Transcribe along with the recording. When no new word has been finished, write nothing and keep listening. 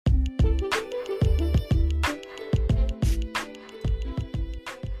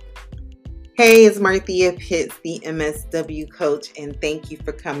Hey, it's Marthea Pitts, the MSW coach, and thank you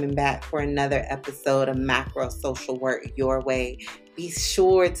for coming back for another episode of Macro Social Work Your Way. Be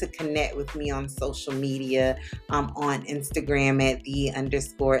sure to connect with me on social media. I'm on Instagram at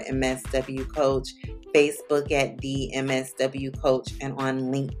 _MSW coach, Facebook at the MSW coach, and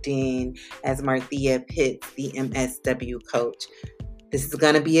on LinkedIn as Marthea Pitts, the MSW coach. This is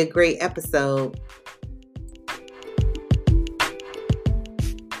going to be a great episode.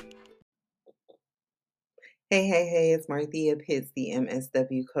 Hey, it's Marthea Pitts, the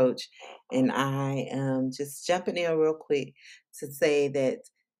MSW coach, and I am just jumping in real quick to say that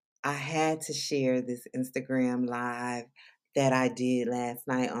I had to share this Instagram live that I did last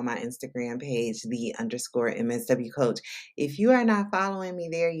night on my Instagram page, the _MSW coach. If you are not following me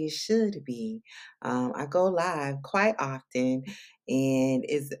there, you should be. I go live quite often, and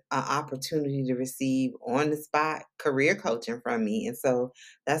it's an opportunity to receive on the spot career coaching from me. And so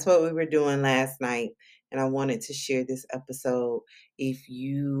that's what we were doing last night. And I wanted to share this episode. If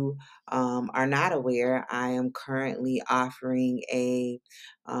you are not aware, I am currently offering a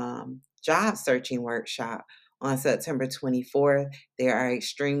job searching workshop on September 24th. There are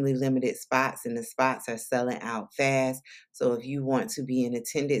extremely limited spots, and the spots are selling out fast. So if you want to be in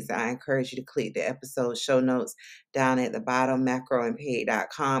attendance, I encourage you to click the episode show notes down at the bottom,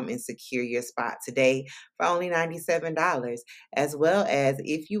 macroandpaid.com, and secure your spot today for only $97. As well as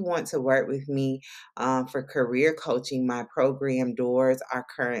if you want to work with me for career coaching, my program doors are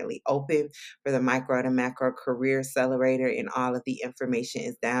currently open for the Micro to Macro Career Accelerator, and all of the information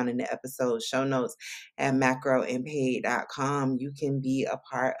is down in the episode show notes at macroandpaid.com. You can be a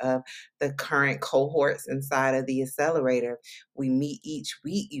part of the current cohorts inside of the accelerator. We meet each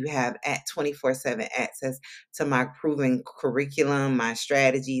week. You have at 24/7 access to my proven curriculum, my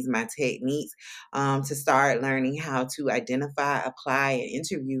strategies, my techniques, to start learning how to identify, apply, and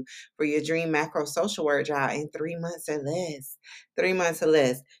interview for your dream macro social work job in 3 months or less. 3 months or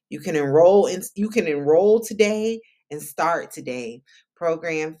less. You can enroll today and start today.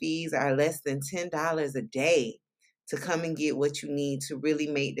 Program fees are less than $10 a day to come and get what you need to really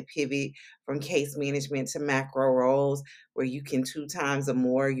make the pivot from case management to macro roles, where you can 2 times or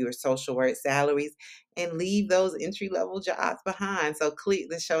more your social work salaries and leave those entry-level jobs behind. So click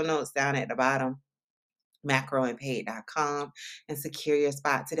the show notes down at the bottom, macroandpaid.com, and secure your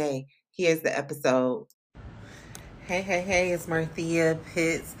spot today. Here's the episode. Hey, it's Marthea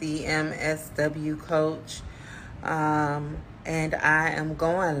Pitts, the MSW coach. And I am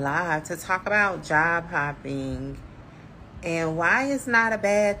going live to talk about job hopping and why it's not a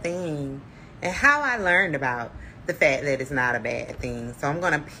bad thing, and how I learned about the fact that it's not a bad thing. So I'm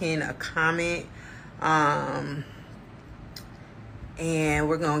going to pin a comment, and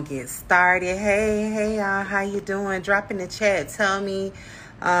we're going to get started. Hey y'all, how you doing? Drop in the chat. Tell me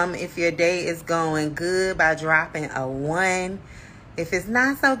if your day is going good by dropping a 1. If it's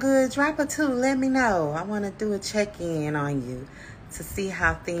not so good, drop a 2. Let me know. I want to do a check-in on you to see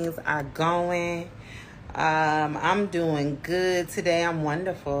how things are going. I'm doing good today. I'm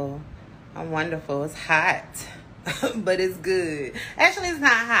wonderful. It's hot, but it's good. Actually, it's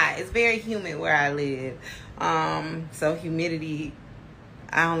not hot. It's very humid where I live. So humidity,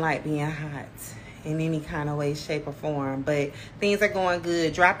 I don't like being hot in any kind of way, shape, or form. But things are going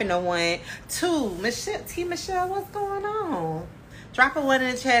good. Dropping a 1. 2. Michelle, what's going on? Drop a 1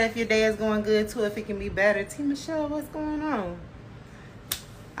 in the chat if your day is going good, too, if it can be better. Michelle, what's going on?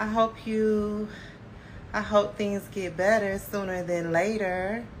 I hope things get better sooner than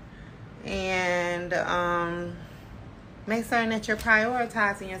later. And make certain that you're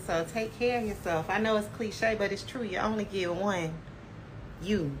prioritizing yourself. Take care of yourself. I know it's cliche, but it's true. You only get 1.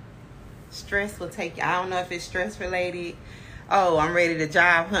 Stress will take you. I don't know if it's stress related. Oh, I'm ready to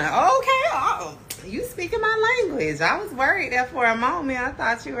job hunt. Okay. Oh, you speaking my language. I was worried there for a moment. I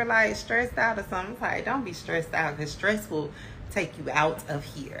thought you were like stressed out or something. It's like, don't be stressed out, because stress will take you out of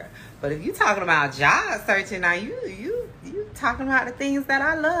here. But if you're talking about job searching, now you talking about the things that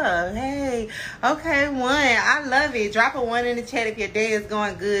I love. Hey, okay, 1. I love it. Drop a 1 in the chat if your day is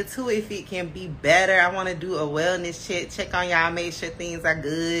going good. 2, if it can be better. I want to do a wellness check on y'all, make sure things are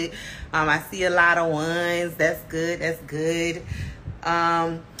good. I see a lot of 1s. That's good.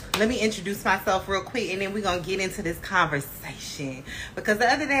 Let me introduce myself real quick, and then we're going to get into this conversation. Because the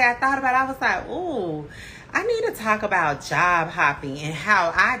other day I thought about it, I was like, ooh, I need to talk about job hopping and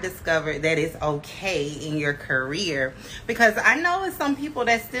how I discovered that it's okay in your career. Because I know it's some people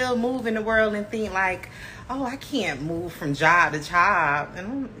that still move in the world and think like, oh, I can't move from job to job.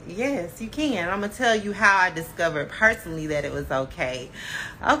 And yes, you can. I'm going to tell you how I discovered personally that it was okay.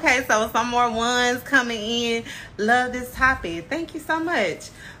 Okay, so some more ones coming in. Love this topic. Thank you so much.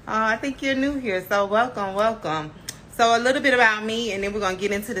 I think you're new here, so welcome. So a little bit about me, and then we're going to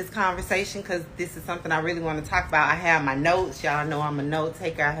get into this conversation because this is something I really want to talk about. I have my notes. Y'all know I'm a note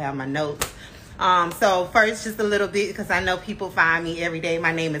taker. I have my notes. So first, just a little bit because I know people find me every day.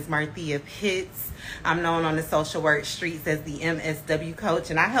 My name is Marthea Pitts. I'm known on the social work streets as the MSW coach,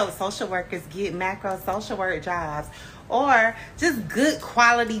 and I help social workers get macro social work jobs or just good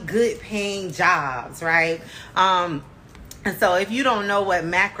quality, good paying jobs, right? And so if you don't know what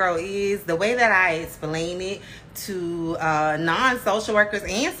macro is, the way that I explain it to non-social workers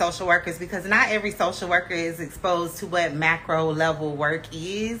and social workers, because not every social worker is exposed to what macro level work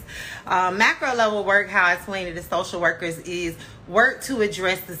is. Macro level work, how I explain it to social workers, is work to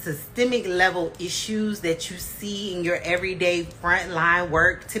address the systemic level issues that you see in your everyday frontline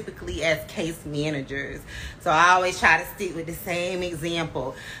work, typically as case managers. So I always try to stick with the same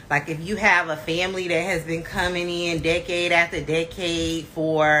example. Like if you have a family that has been coming in decade after decade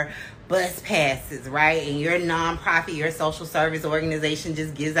for bus passes, right? And your nonprofit, your social service organization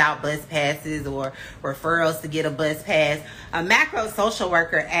just gives out bus passes or referrals to get a bus pass. A macro social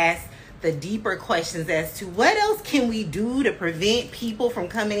worker asks the deeper questions as to what else can we do to prevent people from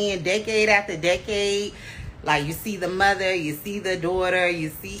coming in decade after decade. Like you see the mother, you see the daughter, you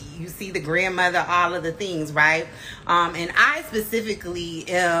see the grandmother, all of the things, right? And I specifically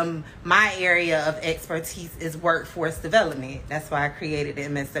my area of expertise is workforce development. That's why I created the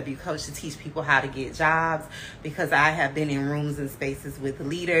MSW Coach, to teach people how to get jobs, because I have been in rooms and spaces with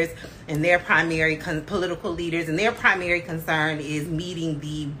leaders and their primary political leaders, and their primary concern is meeting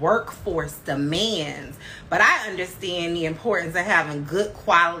the workforce demands. But I understand the importance of having good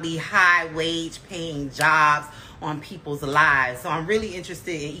quality, high wage paying jobs on people's lives. So I'm really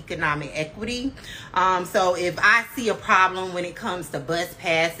interested in economic equity. So if I see a problem when it comes to bus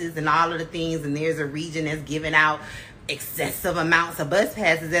passes and all of the things, and there's a region that's giving out excessive amounts of bus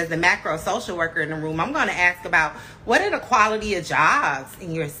passes, as the macro social worker in the room, I'm going to ask about what are the quality of jobs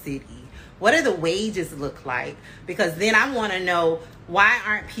in your city? What do the wages look like? Because then I want to know, why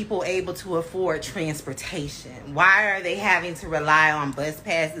aren't people able to afford transportation? Why are they having to rely on bus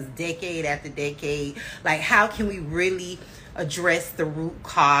passes decade after decade? Like, how can we really address the root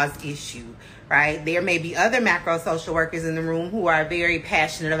cause issue, right? There may be other macro social workers in the room who are very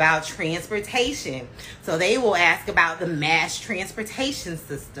passionate about transportation. So they will ask about the mass transportation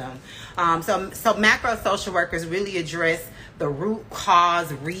system. So macro social workers really address the root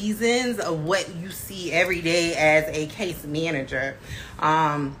cause reasons of what you see every day as a case manager.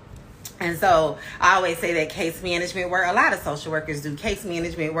 And so I always say that case management work, a lot of social workers do. Case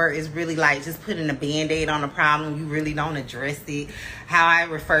management work is really like just putting a Band-Aid on a problem. You really don't address it. How I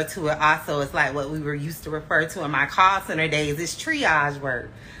refer to it also is like what we were used to refer to in my call center days is triage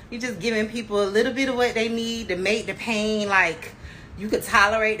work. You're just giving people a little bit of what they need to make the pain, like, you could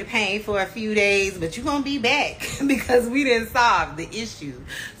tolerate the pain for a few days, but you're going to be back because we didn't solve the issue.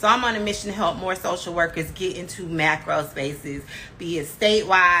 So I'm on a mission to help more social workers get into macro spaces, be it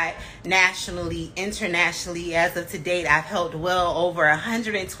statewide, nationally, internationally. As of to date, I've helped well over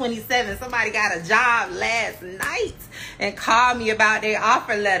 127. Somebody got a job last night and called me about their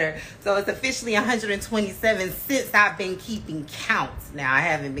offer letter. So it's officially 127 since I've been keeping count. Now, I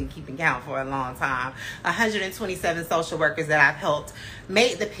haven't been keeping count for a long time. 127 social workers that I've helped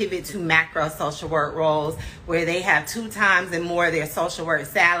make the pivot to macro social work roles, where they have 2 times and more their social work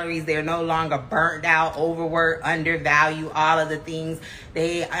salaries. They're no longer burnt out, overworked, undervalued, all of the things.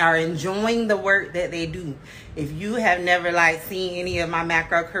 They are enjoying the work that they do. If you have never seen any of my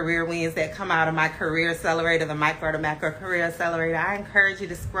macro career wins that come out of my career accelerator, the micro to macro career accelerator, I encourage you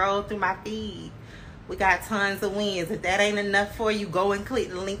to scroll through my feed. We got tons of wins. If that ain't enough for you, go and click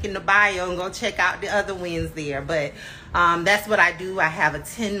the link in the bio and go check out the other wins there. But that's what I do. I have a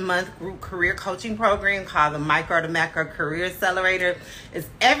 10-month group career coaching program called the Micro to Macro Career Accelerator. It's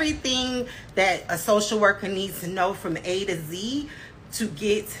everything that a social worker needs to know from A to Z to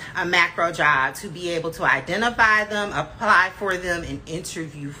get a macro job, to be able to identify them, apply for them, and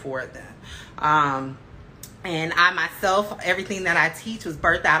interview for them. And I myself, everything that I teach was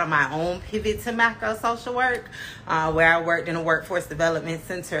birthed out of my own pivot to macro social work, where I worked in a workforce development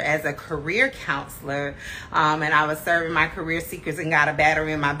center as a career counselor. And I was serving my career seekers and got a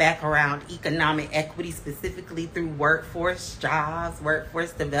battery in my back around economic equity, specifically through workforce jobs,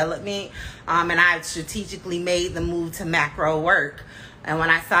 workforce development. And I strategically made the move to macro work. And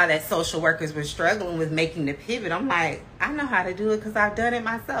when I saw that social workers were struggling with making the pivot, I'm like, I know how to do it because I've done it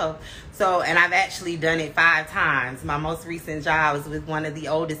myself. So, and I've actually done it 5 times. My most recent job was with one of the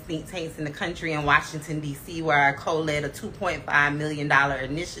oldest think tanks in the country in Washington, D.C., where I co-led a $2.5 million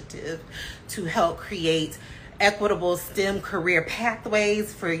initiative to help create equitable STEM career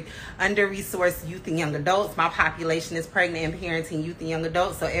pathways for under-resourced youth and young adults. My population is pregnant and parenting youth and young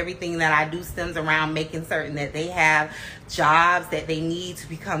adults, so everything that I do stems around making certain that they have jobs that they need to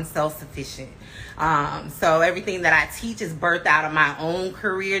become self-sufficient. So everything that I teach is birthed out of my own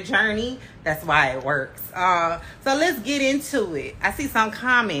career journey. That's why it works. So let's get into it. I see some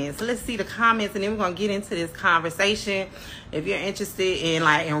comments. Let's see the comments, and then we're going to get into this conversation. If you're interested in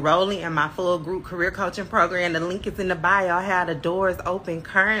like enrolling in my full group career coaching program, the link is in the bio. I have the doors open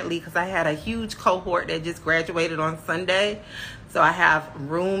currently because I had a huge cohort that just graduated on Sunday. So I have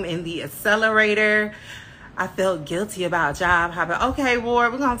room in the accelerator. I felt guilty about job hopping. Okay,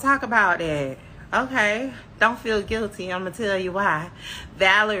 Ward, we're going to talk about that. Okay, don't feel guilty. I'm going to tell you why.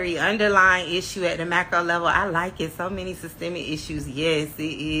 Valerie, underlying issue at the macro level. I like it. So many systemic issues. Yes, it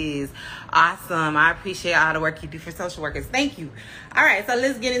is. Awesome. I appreciate all the work you do for social workers. Thank you. All right, so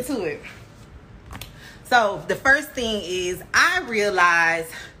let's get into it. So the first thing is I realized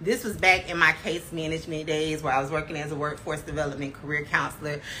this was back in my case management days where I was working as a workforce development career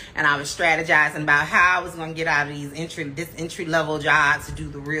counselor, and I was strategizing about how I was going to get out of this entry level job to do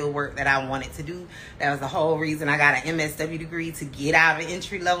the real work that I wanted to do. That was the whole reason I got an MSW degree, to get out of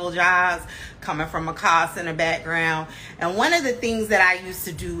entry level jobs, coming from a call center background. And one of the things that I used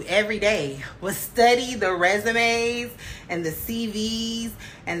to do every day was study the resumes and the CVs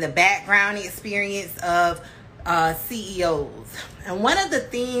and the background experience of CEOs. And one of the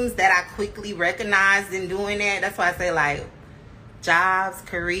things that I quickly recognized in doing that, that's why I say like jobs,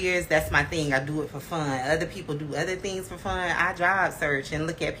 careers, that's my thing. I do it for fun. Other people do other things for fun. I job search and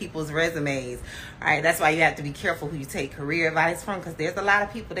look at people's resumes. All right, that's why you have to be careful who you take career advice from, because there's a lot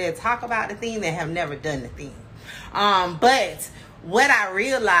of people that talk about the thing that have never done the thing. But what I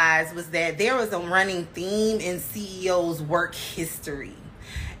realized was that there was a running theme in CEOs' work history.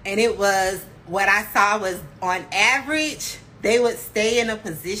 And it was, what I saw was, on average, they would stay in a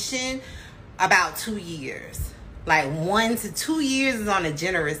position about 2 years. Like 1 to 2 years is on the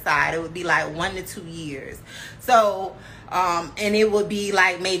generous side. It would be like 1 to 2 years. So, and it would be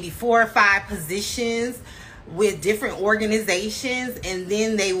like maybe 4 or 5 positions with different organizations. And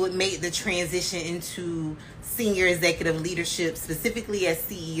then they would make the transition into senior executive leadership, specifically as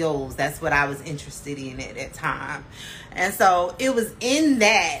CEOs. That's what I was interested in at that time. And so it was in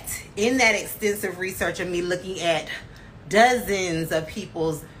that extensive research of me looking at dozens of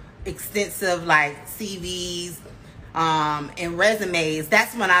people's extensive like CVs and resumes,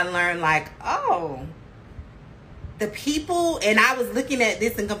 that's when I learned like, oh, the people, and I was looking at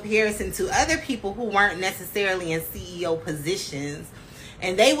this in comparison to other people who weren't necessarily in CEO positions,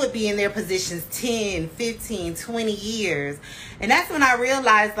 and they would be in their positions 10, 15, 20 years. And that's when I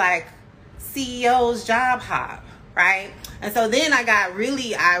realized like CEOs job hop, right? And so then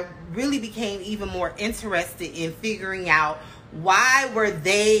I really became even more interested in figuring out, why were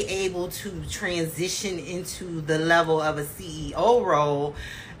they able to transition into the level of a CEO role?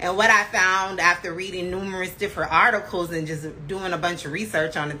 And what I found after reading numerous different articles and just doing a bunch of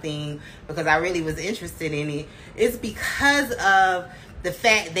research on the thing, because I really was interested in it, is because of the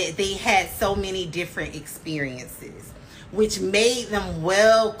fact that they had so many different experiences, which made them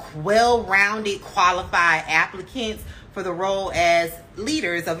well-rounded, qualified applicants for the role as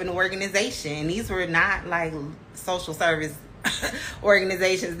leaders of an organization. These were not like social service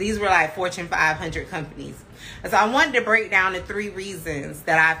organizations. These were like Fortune 500 companies. And so I wanted to break down the 3 reasons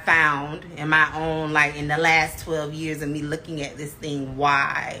that I found in my own, like in the last 12 years of me looking at this thing,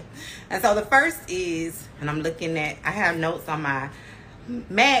 why. And so the first is, and I'm looking at, I have notes on my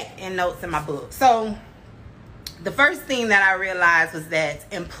Mac and notes in my book. So the first thing that I realized was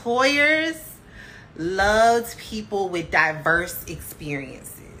that employers loved people with diverse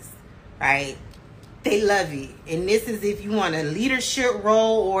experiences, right? They love it. And this is if you want a leadership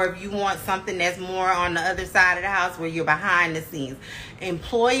role, or if you want something that's more on the other side of the house where you're behind the scenes.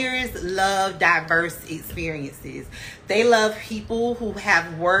 Employers love diverse experiences. They love people who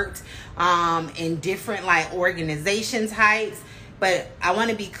have worked in different like organization types, but I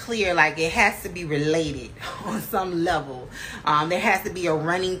want to be clear, like it has to be related on some level. There has to be a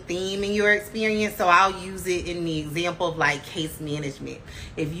running theme in your experience. So I'll use it in the example of like case management.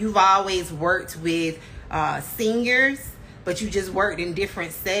 If you've always worked with seniors, but you just worked in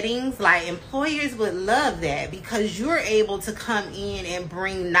different settings, like employers would love that because you're able to come in and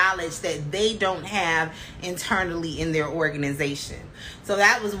bring knowledge that they don't have internally in their organization. So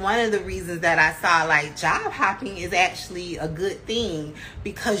that was one of the reasons that I saw like job hopping is actually a good thing,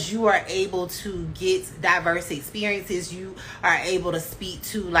 because you are able to get diverse experiences. You are able to speak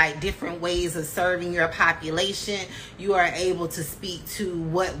to like different ways of serving your population. You are able to speak to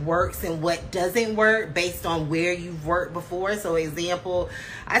what works and what doesn't work based on where you've worked before. So example,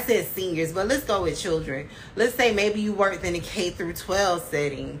 I said seniors, but let's go with children. Let's say maybe you worked in a K through 12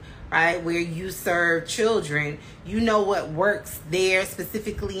 setting, right, where you serve children. You know what works there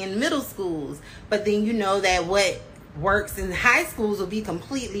specifically in middle schools, but then you know that what works in high schools will be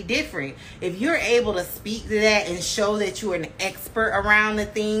completely different. If you're able to speak to that and show that you're an expert around the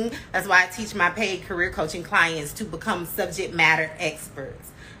thing, that's why I teach my paid career coaching clients to become subject matter experts.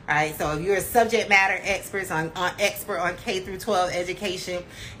 Right? So if you're a subject matter expert on K through 12 education,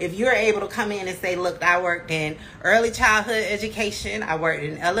 if you're able to come in and say, look, I worked in early childhood education, I worked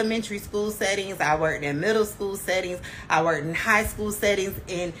in elementary school settings, I worked in middle school settings, I worked in high school settings,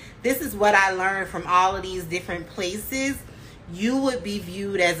 and this is what I learned from all of these different places, you would be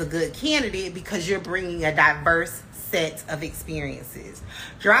viewed as a good candidate because you're bringing a diverse set of experiences.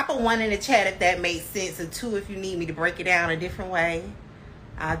 Drop a 1 in the chat if that makes sense, or 2 if you need me to break it down a different way.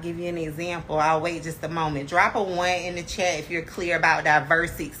 I'll give you an example. I'll wait just a moment. Drop a 1 in the chat if you're clear about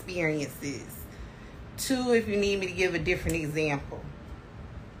diverse experiences. 2 if you need me to give a different example.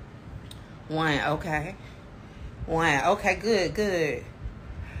 1, okay. 1, okay, good.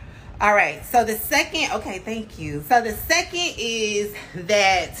 All right, so the second, okay, thank you. So the second is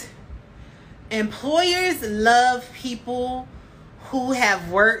that employers love people who have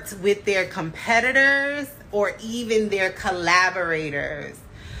worked with their competitors or even their collaborators.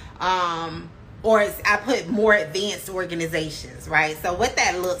 Or I put more advanced organizations, right? So what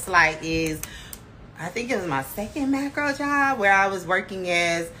that looks like is, I think it was my second macro job where I was working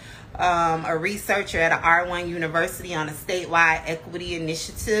as a researcher at an R1 university on a statewide equity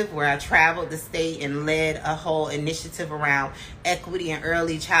initiative where I traveled the state and led a whole initiative around equity and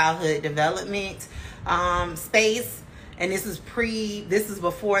early childhood development space. And this is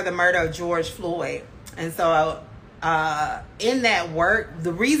before the murder of George Floyd. And so in that work,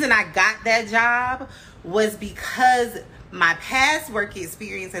 the reason I got that job was because my past work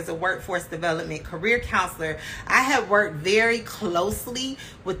experience as a workforce development career counselor, I had worked very closely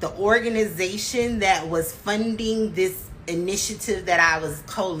with the organization that was funding this initiative that I was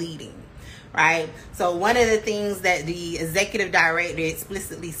co-leading. Right. So one of the things that the executive director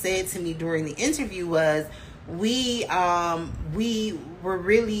explicitly said to me during the interview was, we were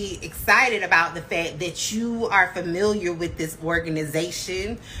really excited about the fact that you are familiar with this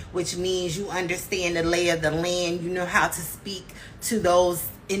organization, which means you understand the lay of the land. You know how to speak to those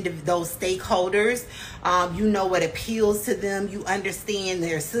stakeholders. You know what appeals to them. You understand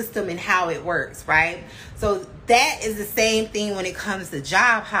their system and how it works, right? So that is the same thing when it comes to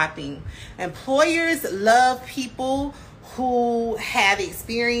job hopping. Employers love people who have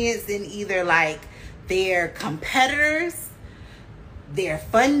experience in either like their competitors, their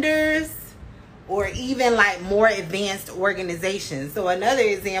funders, or even like more advanced organizations. So another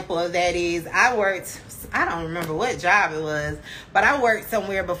example of that is I don't remember what job it was, but I worked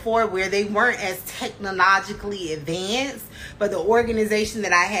somewhere before where they weren't as technologically advanced, but the organization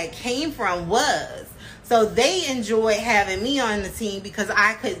that I had came from was. So they enjoyed having me on the team because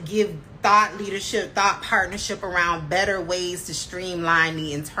I could give thought leadership, thought partnership around better ways to streamline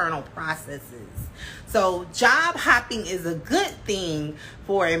the internal processes. So job hopping is a good thing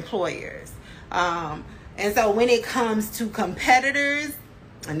for employers. And so when it comes to competitors,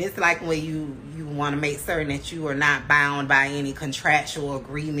 and it's like when you want to make certain that you are not bound by any contractual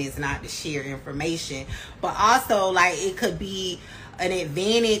agreements not to share information, but also like it could be an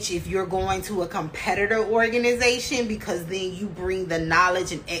advantage if you're going to a competitor organization, because then you bring the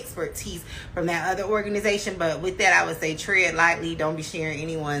knowledge and expertise from that other organization. But with that, I would say tread lightly. Don't be sharing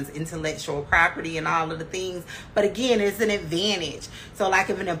anyone's intellectual property and all of the things. But again, it's an advantage. So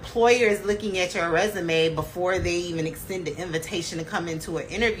like if an employer is looking at your resume before they even extend the invitation to come into an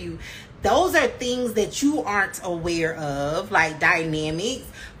interview, Those are things that you aren't aware of, like dynamics,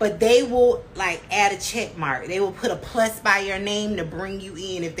 but they will like add a check mark. They will put a plus by your name to bring you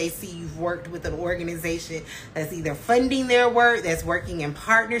in if they see you've worked with an organization that's either funding their work, that's working in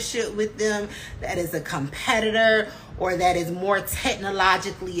partnership with them, that is a competitor, or that is more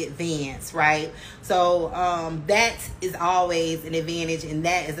technologically advanced, right? So that is always an advantage, and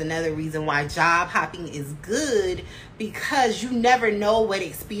that is another reason why job hopping is good, because you never know what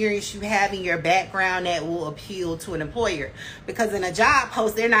experience you have in your background that will appeal to an employer. Because in a job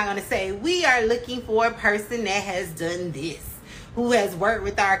post, they're not going to say, we are looking for a person that has done this, who has worked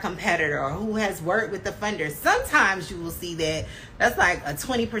with our competitor, or who has worked with the funder. Sometimes you will see that. That's like a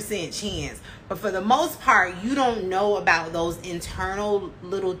 20% chance. But for the most part, you don't know about those internal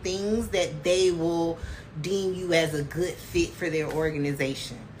little things that they will deem you as a good fit for their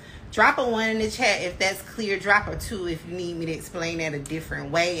organization. Drop a 1 in the chat if that's clear. Drop a 2 if you need me to explain that a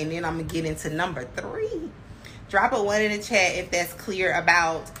different way. And then I'm going to get into number 3. Drop a 1 in the chat if that's clear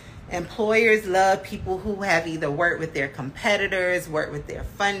about employers love people who have either worked with their competitors, worked with their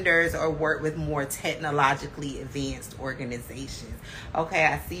funders, or worked with more technologically advanced organizations. Okay,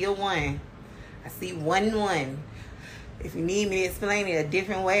 I see a 1. I see 1. If you need me to explain it a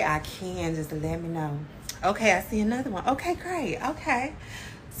different way, I can. Just let me know. Okay, I see another one. Okay, great. Okay.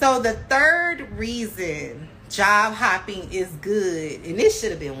 So the third reason job hopping is good, and this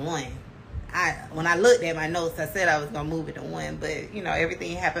should have been 1. When I looked at my notes, I said I was going to move it to 1, but you know,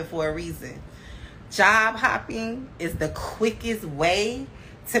 everything happened for a reason. Job hopping is the quickest way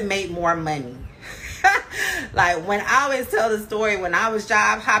to make more money. Like, when I always tell the story, when I was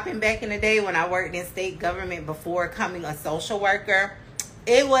job hopping back in the day, when I worked in state government before becoming a social worker,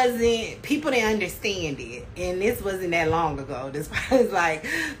 it wasn't, people didn't understand it. And this wasn't that long ago. This was like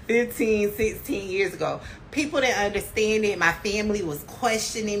 15, 16 years ago. People didn't understand it. My family was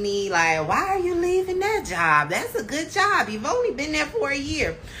questioning me, like, why are you leaving that job? That's a good job. You've only been there for a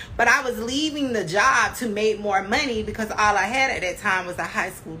year. But I was leaving the job to make more money because all I had at that time was a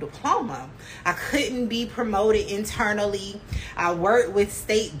high school diploma. I couldn't be promoted internally. I worked with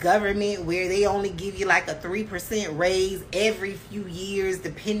state government where they only give you like a 3% raise every few years,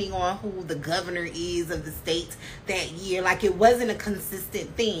 depending on who the governor is of the state that year. Like, it wasn't a consistent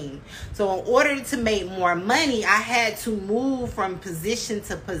thing. So in order to make more money, I had to move from position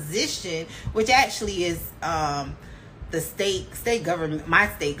to position, which actually is the state government, my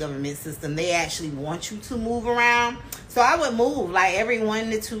state government system. They actually want you to move around. So I would move like every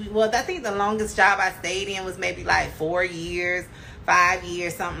 1 to 2. Well, I think the longest job I stayed in was maybe like 4 years, 5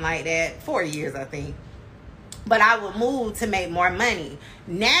 years, something like that. 4 years, I think. But I would move to make more money.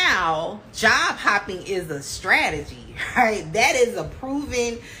 Now, job hopping is a strategy, right? That is a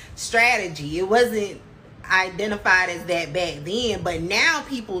proven strategy. It wasn't identified as that back then, but now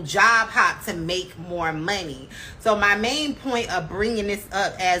people job hop to make more money. So my main point of bringing this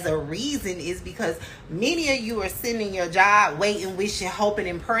up as a reason is because many of you are sitting in your job waiting, wishing, hoping,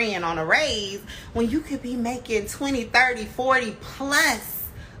 and praying on a raise when you could be making 20, 30, 40 plus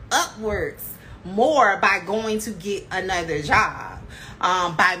upwards more by going to get another job,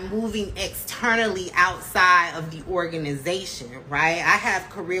 by moving externally outside of the organization, right? I have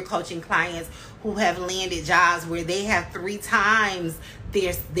career coaching clients who have landed jobs where they have 3 times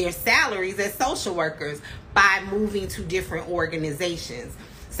their salaries as social workers by moving to different organizations.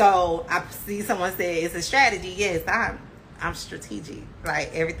 So I see someone say it's a strategy. Yes, I'm strategic.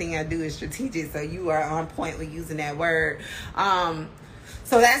 Like, everything I do is strategic. So you are on point with using that word.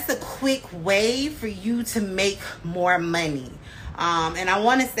 So that's a quick way for you to make more money. And I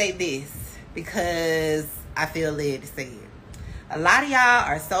want to say this because I feel led to say it. A lot of y'all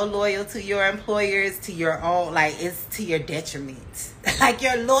are so loyal to your employers, to your own, like, it's to your detriment. Like,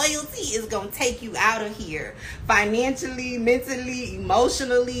 your loyalty is going to take you out of here. Financially, mentally,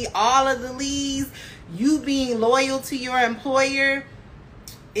 emotionally, all of the leads. You being loyal to your employer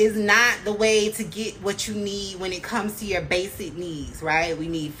is not the way to get what you need when it comes to your basic needs, right? We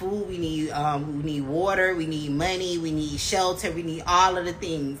need food, we need water, we need money, we need shelter, we need all of the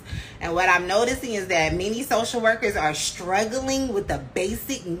things. And what I'm noticing is that many social workers are struggling with the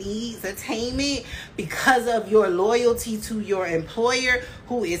basic needs attainment because of your loyalty to your employer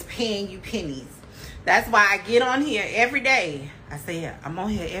who is paying you pennies. That's why I get on here every day. I say, I'm on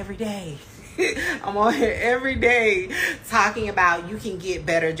here every day. I'm on here every day talking about you can get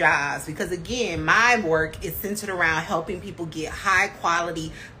better jobs, because again, my work is centered around helping people get high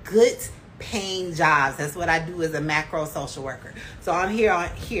quality, good paying jobs. That's what I do as a macro social worker. So I'm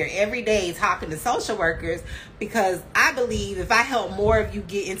here every day talking to social workers because I believe if I help more of you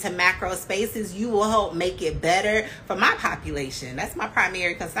get into macro spaces, you will help make it better for my population. That's my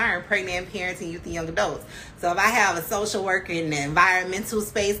primary concern: pregnant parents and youth and young adults. So if I have a social worker in the environmental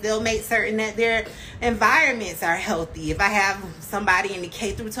space, they'll make certain that their environments are healthy. If I have somebody in the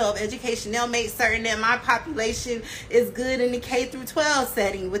K through 12 education, they'll make certain that my population is good in the K through 12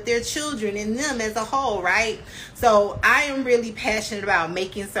 setting with their children and them as a whole, right? So I am really passionate about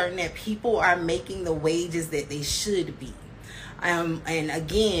making certain that people are making the wages that they should be. And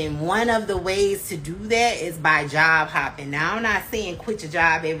again, one of the ways to do that is by job hopping. Now, I'm not saying quit your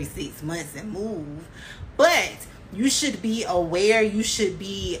job every 6 months and move, but you should be aware. You should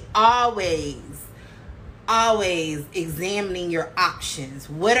be always examining your options.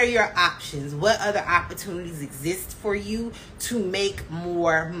 What are your options? What other opportunities exist for you to make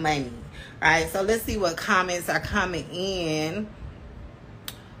more money? Right? So let's see what comments are coming in.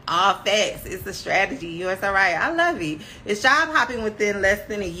 All facts. It's a strategy. Yours all right. I love it. Is job hopping within less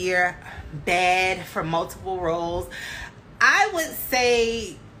than a year bad for multiple roles? I would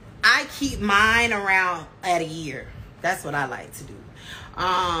say I keep mine around at a year. That's what I like to do.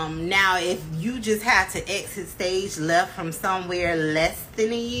 Now, if you just have to exit stage left from somewhere less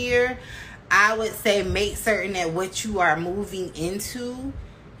than a year, I would say make certain that what you are moving into,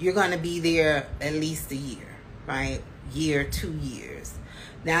 you're going to be there at least a year, right? Year, 2 years.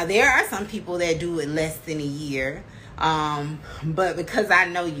 Now, there are some people that do it less than a year. But because I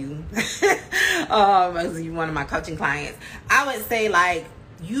know you, as you one of my coaching clients, I would say like,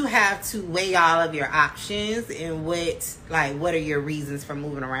 you have to weigh all of your options and what are your reasons for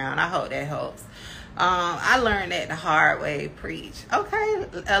moving around. I hope that helps. I learned that the hard way. Preach. Okay,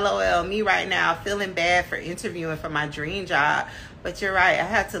 LOL. Me right now feeling bad for interviewing for my dream job. But you're right. I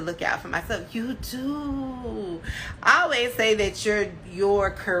have to look out for myself. You do. I always say that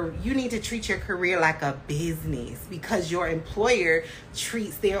you need to treat your career like a business, because your employer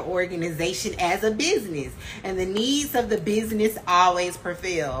treats their organization as a business, and the needs of the business always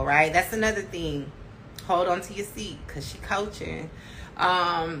prevail. Right? That's another thing. Hold on to your seat, because she's coaching.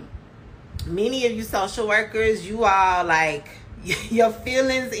 Many of you social workers, you all like your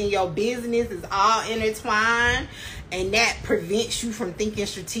feelings and your business is all intertwined, and that prevents you from thinking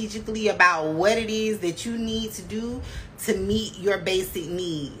strategically about what it is that you need to do to meet your basic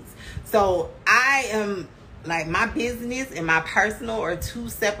needs. So I am like, my business and my personal are two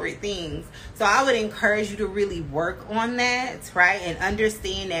separate things. So I would encourage you to really work on that, right? And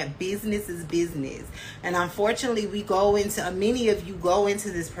understand that business is business. And unfortunately, many of you go into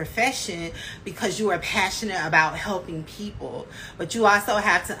this profession because you are passionate about helping people. But you also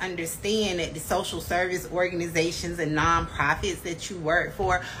have to understand that the social service organizations and nonprofits that you work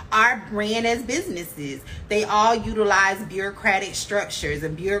for are ran as businesses. They all utilize bureaucratic structures,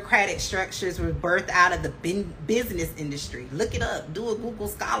 and bureaucratic structures were birthed out of the business industry. Look it up. Do a Google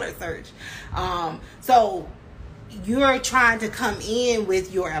Scholar search. So you're trying to come in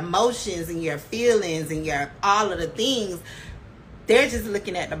with your emotions and your feelings and your all of the things. They're just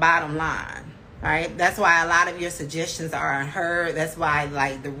looking at the bottom line, right? That's why a lot of your suggestions are unheard. That's why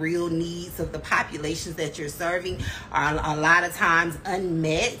like the real needs of the populations that you're serving are a lot of times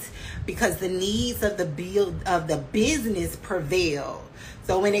unmet, because the needs of the business prevail.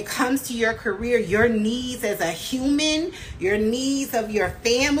 So when it comes to your career, your needs as a human, your needs of your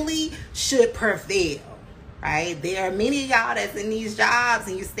family should prevail, right? There are many of y'all that's in these jobs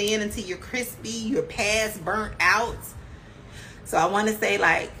and you're staying until you're crispy, you're past burnt out. So I want to say,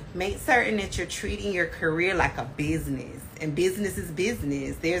 like, make certain that you're treating your career like a business. And business is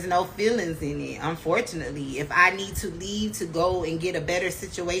business. There's no feelings in it, unfortunately. If I need to leave to go and get a better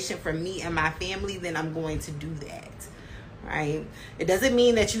situation for me and my family, then I'm going to do that. Right? It doesn't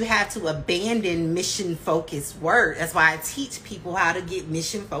mean that you have to abandon mission-focused work. That's why I teach people how to get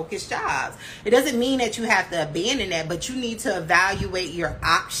mission-focused jobs. It doesn't mean that you have to abandon that, but you need to evaluate your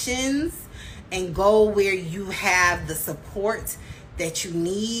options and go where you have the support that you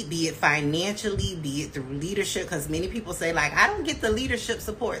need, be it financially, be it through leadership, because many people say, like, I don't get the leadership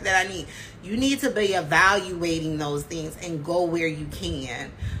support that I need. You need to be evaluating those things and go where you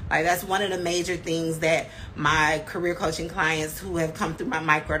can. Like, that's one of the major things that my career coaching clients who have come through my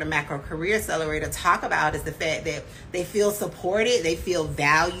micro to macro career accelerator talk about, is the fact that they feel supported, they feel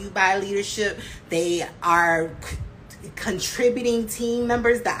valued by leadership, they are contributing team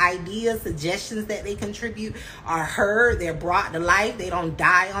members. The ideas, suggestions that they contribute are heard, they're brought to life. They don't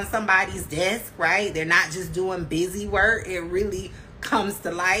die on somebody's desk, right? They're not just doing busy work. It really comes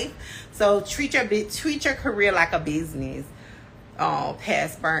to life. So treat your career like a business. Oh,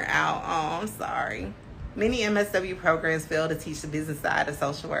 past burnt out. Oh, I'm sorry. Many MSW programs fail to teach the business side of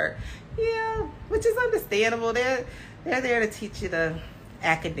social work. Yeah, which is understandable. They're there to teach you the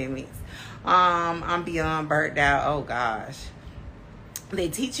academics. I'm beyond burnt out. Oh gosh. They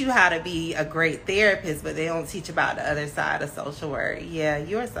teach you how to be a great therapist, but they don't teach about the other side of social work. Yeah,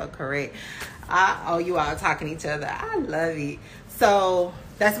 you are so correct. You all talking to each other. I love it. So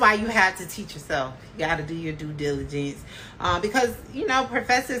that's why you have to teach yourself. You got to do your due diligence, because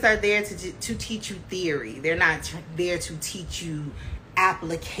professors are there to teach you theory. They're not there to teach you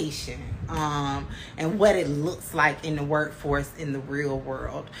application, and what it looks like in the workforce in the real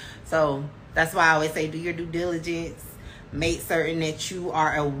world. So that's why I always say do your due diligence. Make certain that you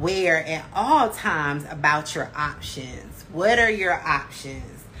are aware at all times about your options. What are your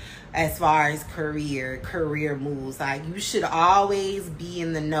options as far as career moves? Like, you should always be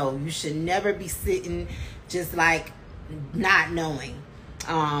in the know. You should never be sitting just like not knowing.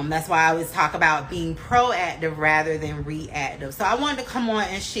 That's why I always talk about being proactive rather than reactive. So I wanted to come on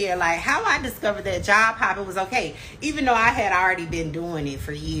and share like how I discovered that job hopping was okay. Even though I had already been doing it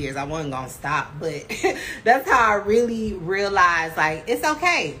for years, I wasn't going to stop. But that's how I really realized like it's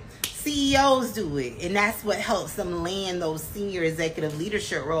okay. CEOs do it, and that's what helps them land those senior executive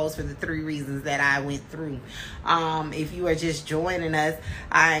leadership roles for the 3 reasons that I went through. If you are just joining us,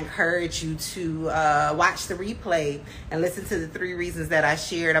 I encourage you to watch the replay and listen to the 3 reasons that I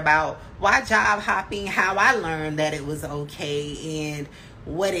shared about why job hopping, how I learned that it was okay, and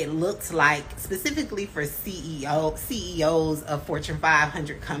what it looks like specifically for CEOs of Fortune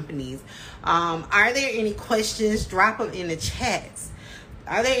 500 companies. Are there any questions? Drop them in the chats.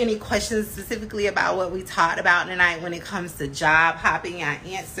 Are there any questions specifically about what we talked about tonight when it comes to job hopping? I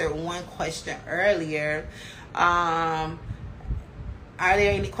answered one question earlier. Are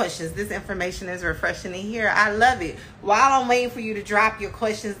there any questions? This information is refreshing to hear. I love it. While I'm waiting for you to drop your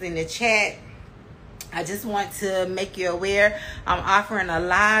questions in the chat, I just want to make you aware I'm offering a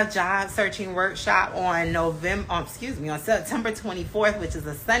live job searching workshop on September 24th, which is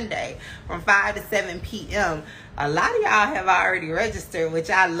a Sunday, from 5 to 7 p.m. A lot of y'all have already registered, which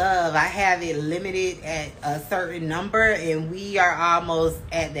I love. I have it limited at a certain number, and we are almost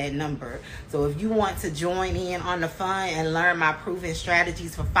at that number. So if you want to join in on the fun and learn my proven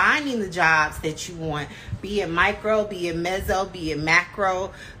strategies for finding the jobs that you want, be it micro, be it meso, be it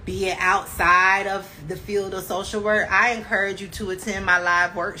macro, be it outside of the field of social work, I encourage you to attend my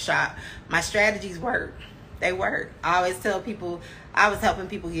live workshop. My strategies work. They work. I always tell people I was helping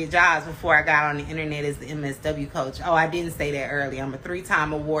people get jobs before I got on the internet as the MSW coach. Oh, I didn't say that earlier. I'm a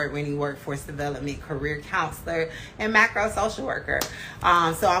 3-time award-winning workforce development career counselor and macro social worker.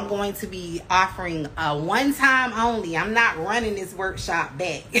 So I'm going to be offering a one-time only. I'm not running this workshop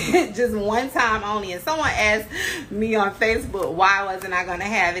back. Just one time only. And someone asked me on Facebook, why wasn't I going to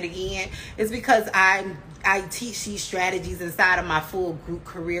have it again? It's because I teach these strategies inside of my full group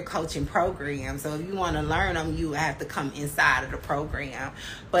career coaching program. So if you want to learn them, you have to come inside of the program.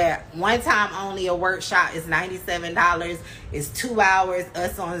 But one time only, a workshop is $97. It's 2 hours,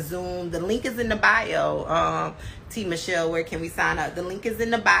 us on Zoom. The link is in the bio. T. Michelle, where can we sign up? The link is in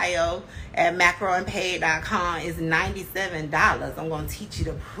the bio at macroandpaid.com. It's $97. I'm going to teach you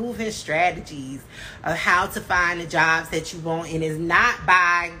the proven strategies of how to find the jobs that you want. And it's not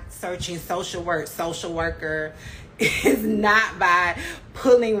by searching social worker. It's not by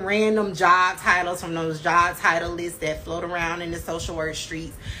pulling random job titles from those job title lists that float around in the social work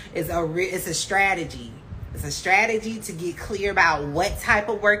streets. It's a strategy. It's a strategy to get clear about what type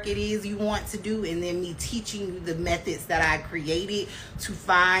of work it is you want to do, and then me teaching you the methods that I created to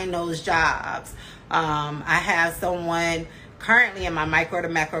find those jobs. I have someone currently in my micro to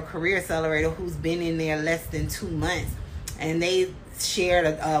macro career accelerator who's been in there less than 2 months, and they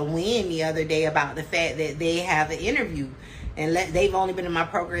shared a win the other day about the fact that they have an interview. And they've only been in my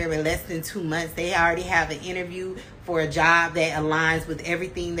program in less than 2 months. They already have an interview for a job that aligns with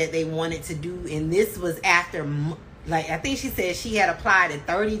everything that they wanted to do. And this was after, I think she said she had applied to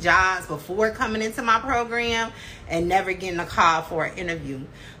 30 jobs before coming into my program and never getting a call for an interview.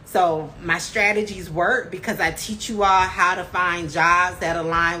 So my strategies work because I teach you all how to find jobs that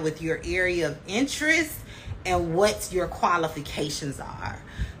align with your area of interest and what your qualifications are.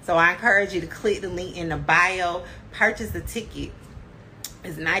 So I encourage you to click the link in the bio, purchase the ticket.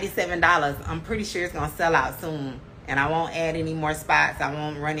 It's $97. I'm pretty sure it's going to sell out soon. And I won't add any more spots. I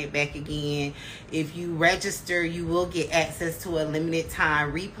won't run it back again. If you register, you will get access to a limited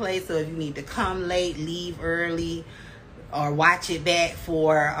time replay. So if you need to come late, leave early, or watch it back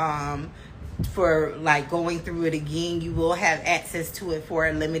for for like going through it again. You will have access to it for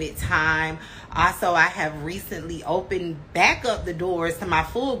a limited time. Also, I have recently opened back up the doors to my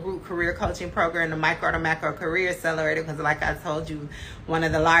full group career coaching program, the Micro to Macro Career Accelerator, because like I told you, one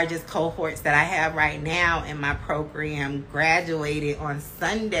of the largest cohorts that I have right now in my program graduated on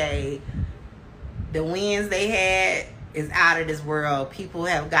Sunday. The wins they had is out of this world. People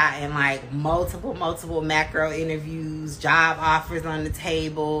have gotten like multiple macro interviews, job offers on the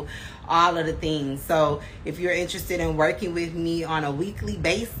table, all of the things. So if you're interested in working with me on a weekly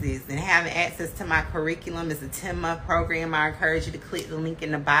basis and having access to my curriculum, it's a 10-month program. I encourage you to click the link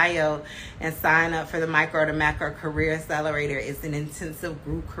in the bio and sign up for the Micro to Macro Career Accelerator. It's an intensive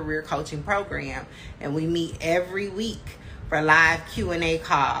group career coaching program, and we meet every week for live Q&A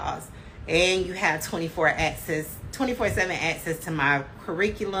calls. And you have 24/7 access to my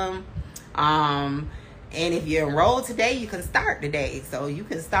curriculum. And if you're enrolled today, you can start today. So you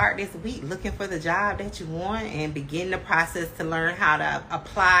can start this week looking for the job that you want and begin the process to learn how to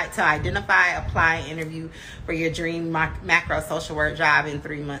identify, apply, and interview for your dream macro social work job in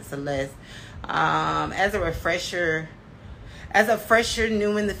 3 months or less. As a fresher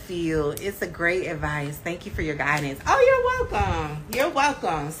new in the field, it's a great advice. Thank you for your guidance. Oh, you're welcome. You're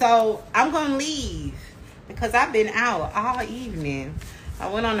welcome. So I'm going to leave because I've been out all evening. I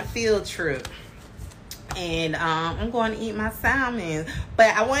went on a field trip. And I'm going to eat my salmon.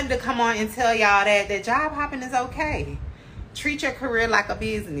 But I wanted to come on and tell y'all that job hopping is okay. Treat your career like a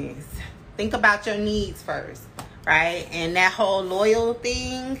business. Think about your needs first, right? And that whole loyal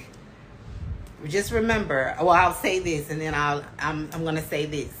thing, just remember, well, I'll say this and then I'm going to say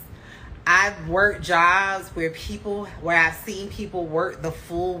this. I've worked jobs where I've seen people work the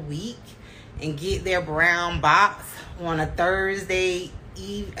full week and get their brown box on a Thursday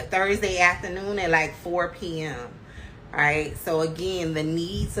afternoon at like 4 p.m. Right? So again, the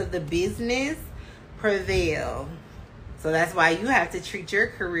needs of the business prevail. So that's why you have to treat your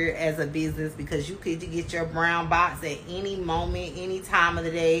career as a business, because you could get your brown box at any moment, any time of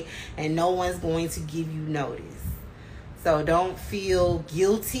the day, and no one's going to give you notice. So don't feel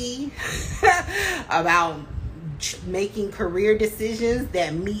guilty about making career decisions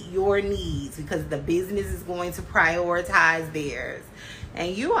that meet your needs, because the business is going to prioritize theirs.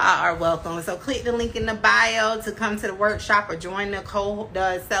 And you all are welcome. So click the link in the bio to come to the workshop or join the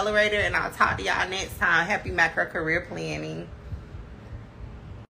accelerator. And I'll talk to y'all next time. Happy macro career planning.